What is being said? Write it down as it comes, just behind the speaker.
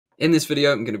In this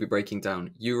video, I'm going to be breaking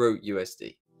down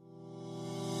EURUSD.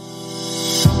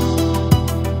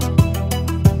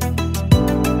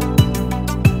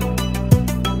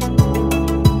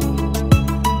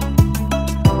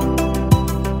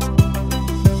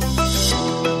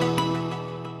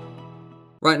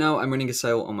 Right now, I'm running a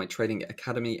sale on my Trading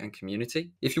Academy and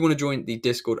community. If you want to join the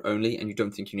Discord only and you don't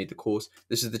think you need the course,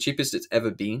 this is the cheapest it's ever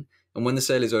been. And when the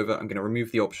sale is over, I'm going to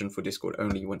remove the option for Discord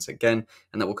only once again,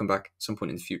 and that will come back some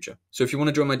point in the future. So if you want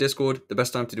to join my Discord, the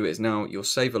best time to do it is now. You'll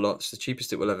save a lot. It's the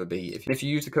cheapest it will ever be. If you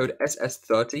use the code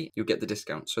SS30, you'll get the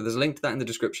discount. So there's a link to that in the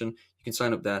description. You can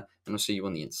sign up there and I'll see you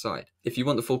on the inside. If you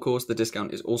want the full course, the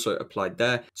discount is also applied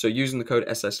there. So using the code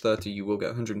SS30, you will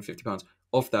get £150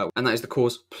 off that, and that is the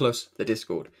course plus the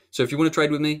Discord. So if you want to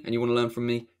trade with me and you want to learn from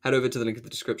me, head over to the link in the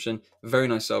description. Very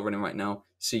nice sale running right now.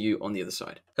 See you on the other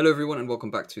side. Hello everyone and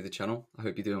welcome back to the channel. I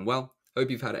hope you're doing well. I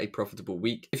hope you've had a profitable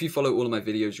week. If you follow all of my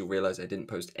videos, you'll realize I didn't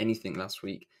post anything last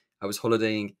week. I was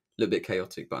holidaying, a little bit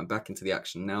chaotic, but I'm back into the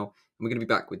action now. And we're going to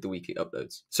be back with the weekly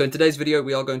uploads. So in today's video,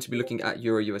 we are going to be looking at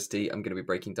EURUSD. I'm going to be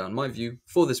breaking down my view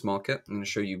for this market. I'm going to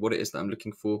show you what it is that I'm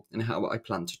looking for and how I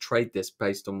plan to trade this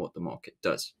based on what the market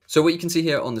does. So what you can see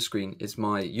here on the screen is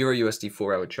my EURUSD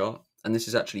 4-hour chart. And this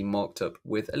is actually marked up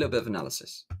with a little bit of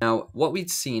analysis. Now, what we've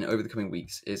seen over the coming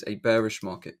weeks is a bearish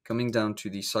market coming down to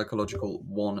the psychological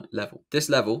 1 level. This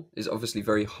level is obviously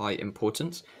very high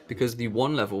importance because the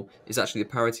 1 level is actually a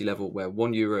parity level where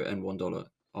 €1 and $1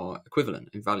 are equivalent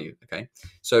in value, okay?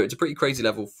 So it's a pretty crazy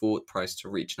level for the price to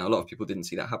reach. Now, a lot of people didn't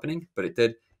see that happening, but it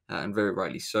did. And very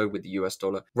rightly so, with the US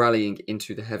dollar rallying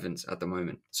into the heavens at the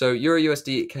moment. So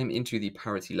EURUSD came into the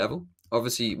parity level.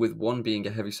 Obviously, with 1 being a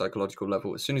heavy psychological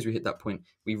level, as soon as we hit that point,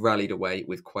 we rallied away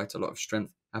with quite a lot of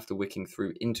strength after wicking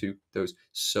through into those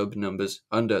sub numbers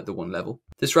under the 1 level.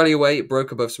 This rally away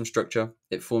broke above some structure.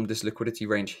 It formed this liquidity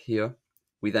range here.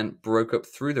 We then broke up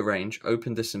through the range,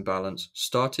 opened this imbalance,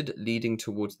 started leading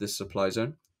towards this supply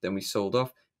zone. Then we sold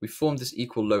off. We formed this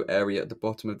equal low area at the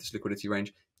bottom of this liquidity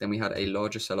range. Then we had a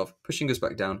larger sell-off, pushing us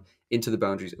back down into the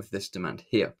boundaries of this demand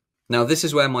here. Now, this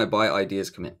is where my buy ideas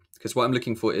come in, because what I'm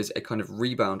looking for is a kind of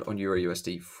rebound on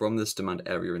EURUSD from this demand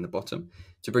area in the bottom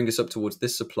to bring us up towards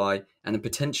this supply and then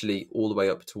potentially all the way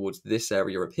up towards this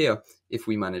area up here if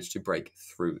we manage to break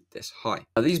through this high.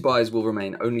 Now, these buys will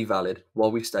remain only valid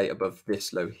while we stay above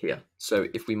this low here. So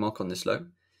if we mark on this low,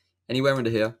 anywhere under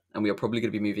here, and we are probably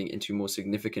going to be moving into more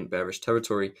significant bearish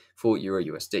territory for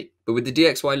EURUSD. But with the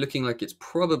DXY looking like it's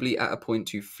probably at a point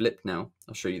to flip now,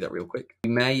 I'll show you that real quick.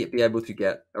 We may be able to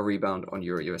get a rebound on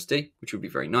EURUSD, which would be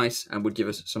very nice and would give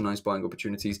us some nice buying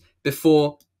opportunities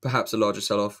before perhaps a larger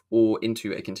sell-off or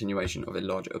into a continuation of a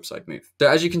larger upside move. So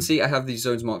as you can see, I have these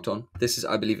zones marked on. This is,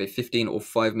 I believe, a 15 or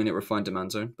 5 minute refined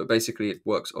demand zone, but basically it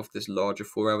works off this larger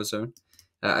 4-hour zone.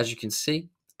 As you can see,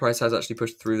 price has actually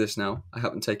pushed through this now. I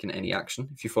haven't taken any action.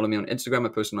 If you follow me on Instagram, I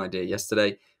posted an idea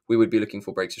yesterday. We would be looking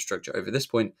for breaks of structure over this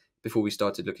point before we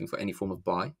started looking for any form of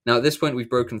buy. Now at this point, we've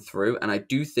broken through, and I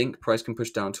do think price can push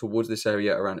down towards this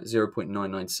area around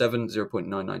 0.997,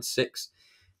 0.996.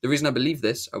 The reason I believe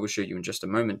this, I will show you in just a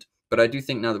moment, but I do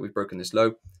think now that we've broken this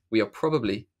low, we are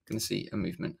probably going to see a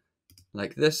movement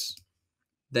like this.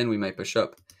 Then we may push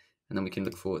up, and then we can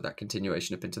look for that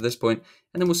continuation up into this point,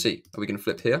 and then we'll see. Are we going to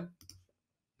flip here?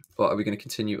 Or are we going to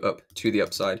continue up to the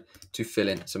upside to fill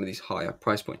in some of these higher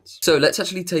price points? So let's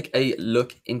actually take a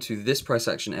look into this price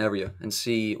action area and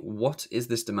see what is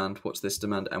this demand, what's this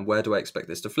demand, and where do I expect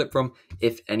this to flip from,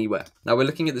 if anywhere. Now we're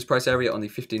looking at this price area on the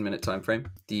 15-minute time frame.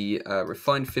 The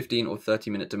refined 15 or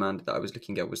 30-minute demand that I was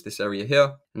looking at was this area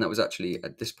here, and that was actually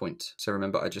at this point. So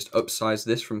remember, I just upsized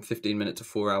this from 15-minute to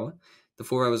 4-hour. The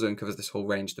 4-hour zone covers this whole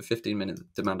range. The 15-minute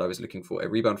demand I was looking for a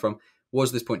rebound from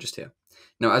was this point just here.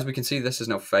 Now, as we can see, this has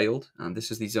now failed, and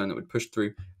this is the zone that would push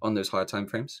through on those higher time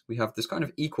frames. We have this kind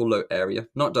of equal low area,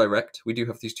 not direct. We do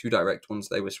have these 2 direct ones.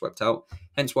 They were swept out,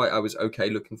 hence why I was okay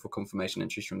looking for confirmation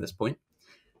entries from this point.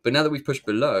 But now that we've pushed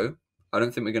below, I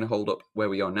don't think we're going to hold up where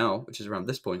we are now, which is around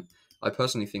this point. I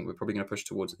personally think we're probably going to push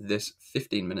towards this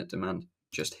 15-minute demand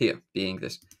just here, being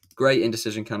this grey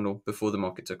indecision candle before the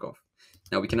market took off.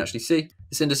 Now we can actually see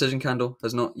this indecision candle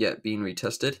has not yet been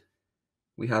retested.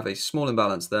 We have a small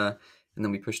imbalance there, and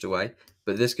then we pushed away,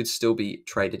 but this could still be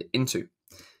traded into.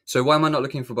 So why am I not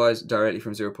looking for buys directly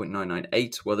from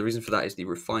 0.998? Well, the reason for that is the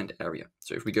refined area.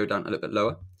 So if we go down a little bit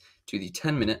lower to the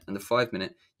 10-minute and the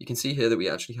 5-minute, you can see here that we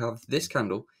actually have this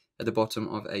candle at the bottom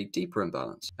of a deeper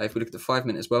imbalance. If we look at the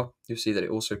 5-minute as well, you'll see that it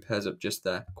also pairs up just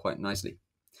there quite nicely.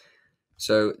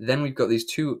 So then we've got these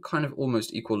 2 kind of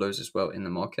almost equal lows as well in the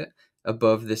market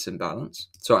above this imbalance.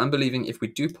 So I'm believing if we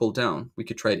do pull down, we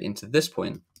could trade into this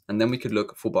point, and then we could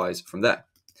look for buys from there.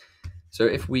 So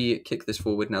if we kick this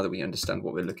forward, now that we understand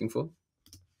what we're looking for,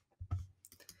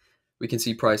 we can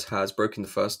see price has broken the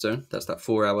first zone. That's that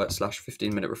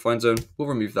 4-hour/15-minute refined zone. We'll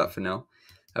remove that for now.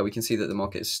 We can see that the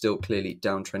market is still clearly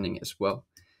downtrending as well.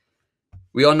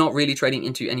 We are not really trading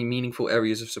into any meaningful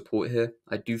areas of support here.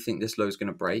 I do think this low is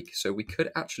going to break. So we could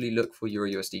actually look for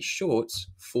EURUSD shorts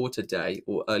for today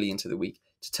or early into the week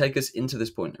to take us into this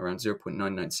point around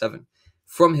 0.997.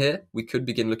 From here, we could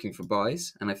begin looking for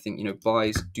buys. And I think,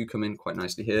 buys do come in quite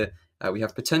nicely here. We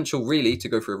have potential really to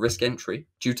go for a risk entry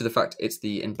due to the fact it's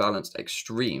the imbalanced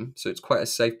extreme. So it's quite a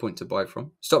safe point to buy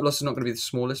from. Stop loss is not going to be the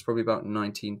smallest, probably about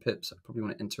 19 pips. I probably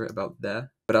want to enter it about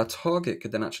there. But our target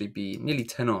could then actually be nearly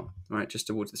 10 on, right? Just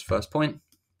towards this first point.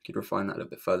 We could refine that a little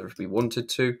bit further if we wanted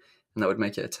to, and that would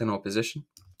make it a 10 on position.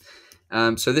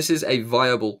 So this is a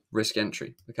viable risk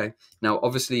entry, okay? Now,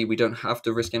 obviously, we don't have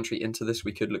to risk entry into this.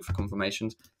 We could look for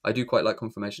confirmations. I do quite like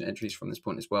confirmation entries from this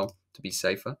point as well to be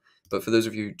safer. But for those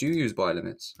of you who do use buy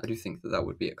limits, I do think that that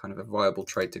would be a kind of a viable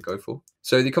trade to go for.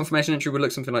 So the confirmation entry would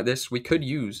look something like this. We could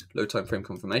use low time frame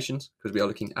confirmations because we are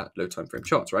looking at low time frame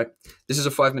charts, right? This is a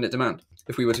 5-minute demand.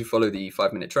 If we were to follow the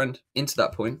 5-minute trend into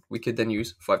that point, we could then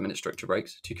use 5-minute structure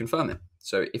breaks to confirm it.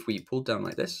 So if we pulled down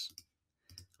like this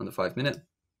on the 5-minute,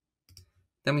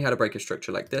 then we had a breaker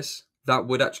structure like this, that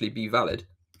would actually be valid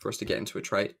for us to get into a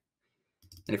trade.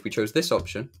 And if we chose this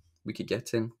option, we could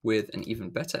get in with an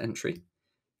even better entry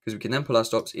because we can then pull our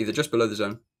stops either just below the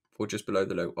zone or just below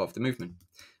the low of the movement.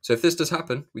 So if this does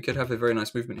happen, we could have a very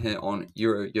nice movement here on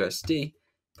EURUSD,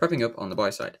 prepping up on the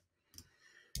buy side.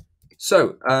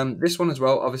 So this one as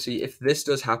well, obviously, if this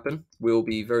does happen, we'll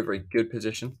be very, very good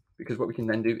position because what we can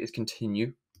then do is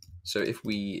continue. So if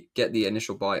we get the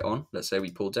initial buy on, let's say we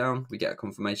pull down, we get a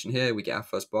confirmation here, we get our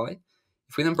first buy.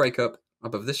 If we then break up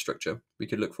above this structure, we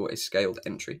could look for a scaled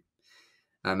entry.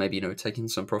 Maybe, taking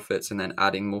some profits and then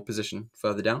adding more position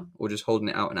further down, or just holding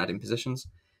it out and adding positions.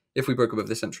 If we broke above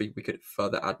this entry, we could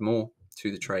further add more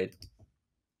to the trade.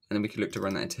 And then we could look to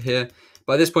run that into here.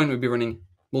 By this point, we'd be running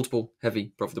multiple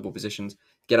heavy profitable positions,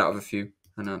 get out of a few,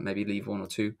 and maybe leave one or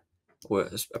two, or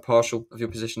a partial of your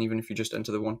position, even if you just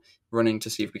enter the one, running to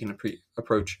see if we can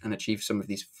approach and achieve some of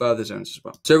these further zones as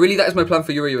well. So really, that is my plan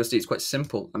for EURUSD. It's quite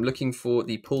simple. I'm looking for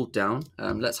the pull down.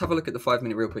 Let's have a look at the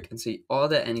 5-minute real quick and see, are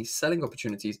there any selling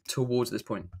opportunities towards this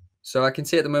point? So I can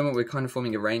see at the moment, we're kind of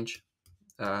forming a range.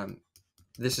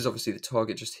 This is obviously the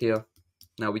target just here.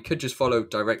 Now we could just follow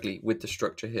directly with the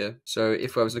structure here. So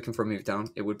if I was looking for a move down,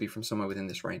 it would be from somewhere within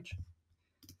this range.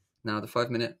 Now the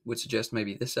 5-minute would suggest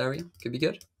maybe this area could be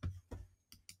good.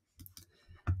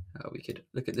 We could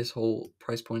look at this whole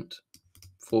price point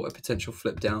for a potential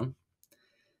flip down.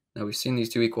 Now we've seen these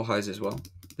two equal highs as well.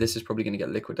 This is probably going to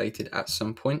get liquidated at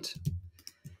some point.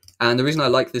 And the reason I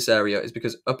like this area is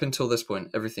because up until this point,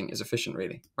 everything is efficient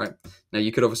really, right? Now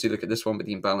you could obviously look at this one, but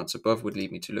the imbalance above would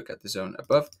lead me to look at the zone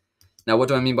above. Now, what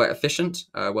do I mean by efficient?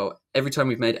 Well, every time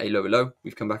we've made a lower low,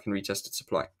 we've come back and retested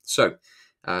supply. So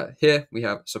here we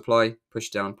have supply, push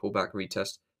down, pull back,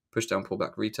 retest, push down, pull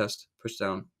back, retest, push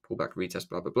down, pull back, retest,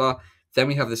 blah, blah, blah. Then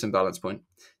we have this imbalance point.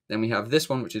 Then we have this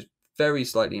one, which is very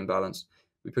slightly imbalanced.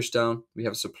 We push down, we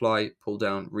have supply, pull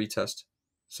down, retest,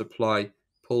 supply,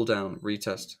 pull down,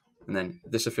 retest, and then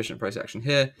this efficient price action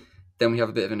here. Then we have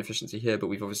a bit of inefficiency here, but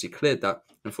we've obviously cleared that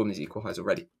and formed these equal highs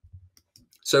already.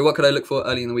 So what could I look for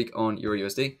early in the week on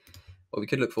EURUSD? Well, we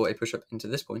could look for a push up into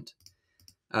this point.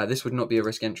 This would not be a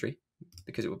risk entry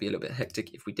because it would be a little bit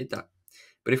hectic if we did that.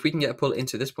 But if we can get a pull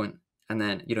into this point and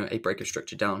then, a breaker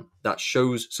structure down, that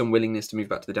shows some willingness to move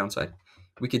back to the downside.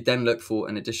 We could then look for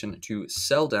an addition to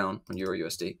sell down on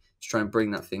EURUSD to try and bring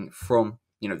that thing from,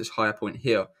 this higher point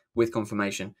here with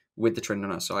confirmation, with the trend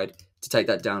on our side, to take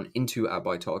that down into our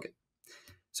buy target.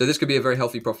 So this could be a very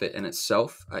healthy profit in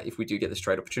itself if we do get this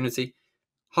trade opportunity.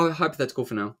 Hypothetical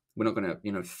for now. We're not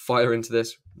going to, fire into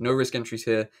this. No risk entries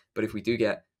here. But if we do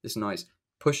get this nice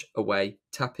push away,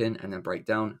 tap in, and then break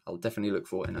down, I'll definitely look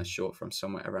for a nice short from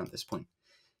somewhere around this point.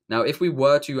 Now, if we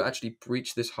were to actually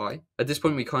breach this high, at this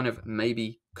point, we kind of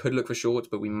maybe could look for shorts,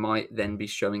 but we might then be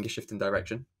showing a shift in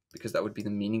direction because that would be the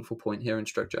meaningful point here in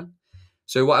structure.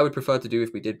 So what I would prefer to do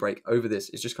if we did break over this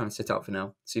is just kind of sit out for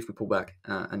now, see if we pull back,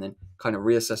 and then kind of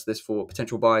reassess this for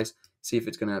potential buys, see if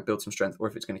it's going to build some strength or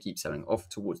if it's going to keep selling off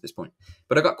towards this point.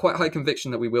 But I've got quite high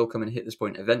conviction that we will come and hit this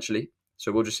point eventually,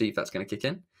 so we'll just see if that's going to kick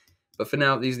in. But for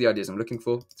now, these are the ideas I'm looking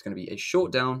for. It's going to be a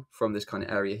short down from this kind of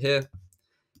area here,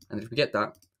 and if we get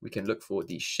that, we can look for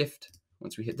the shift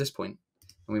once we hit this point,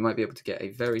 and we might be able to get a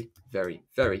very, very,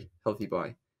 very healthy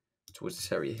buy towards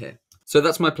this area here. So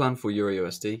that's my plan for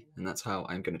EURUSD, and that's how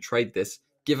I'm going to trade this,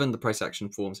 given the price action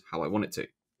forms how I want it to.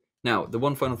 Now, the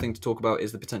one final thing to talk about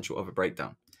is the potential of a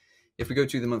breakdown. If we go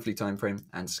to the monthly time frame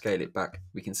and scale it back,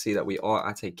 we can see that we are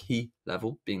at a key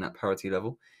level, being that parity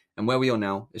level, and where we are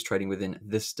now is trading within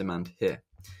this demand here.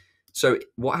 So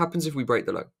what happens if we break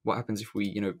the low? What happens if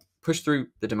we, push through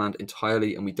the demand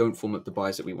entirely and we don't form up the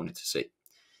buys that we wanted to see?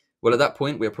 Well, at that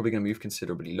point, we are probably going to move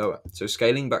considerably lower. So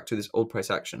scaling back to this old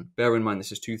price action, bear in mind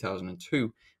this is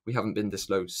 2002. We haven't been this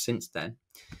low since then.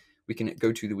 We can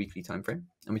go to the weekly time frame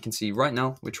and we can see right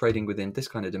now we're trading within this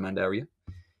kind of demand area.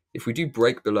 If we do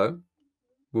break below,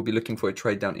 we'll be looking for a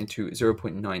trade down into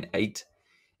 0.98.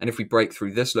 And if we break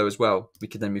through this low as well, we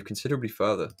could then move considerably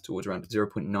further towards around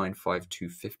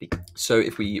 0.95250. So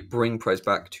if we bring price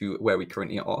back to where we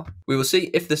currently are, we will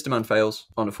see if this demand fails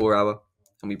on a 4-hour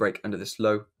and we break under this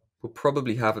low, we'll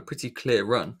probably have a pretty clear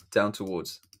run down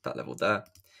towards that level there.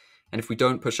 And if we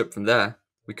don't push up from there,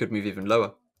 we could move even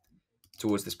lower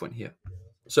towards this point here.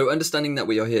 So understanding that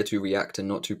we are here to react and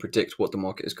not to predict what the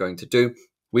market is going to do,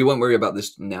 we won't worry about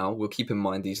this now. We'll keep in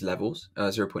mind these levels,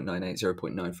 0.98,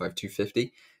 0.95,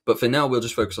 250. But for now, we'll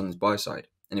just focus on this buy side.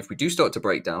 And if we do start to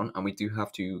break down and we do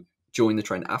have to join the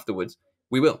trend afterwards,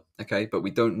 we will, okay? But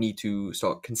we don't need to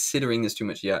start considering this too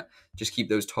much yet. Just keep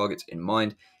those targets in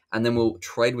mind. And then we'll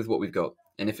trade with what we've got.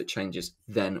 And if it changes,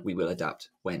 then we will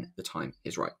adapt when the time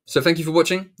is right. So thank you for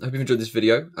watching. I hope you've enjoyed this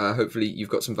video. Hopefully you've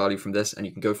got some value from this and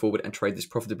you can go forward and trade this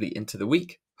profitably into the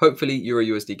week. Hopefully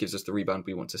EURUSD gives us the rebound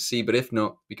we want to see, but if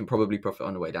not, we can probably profit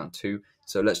on the way down too.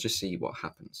 So let's just see what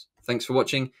happens. Thanks for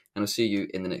watching and I'll see you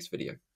in the next video.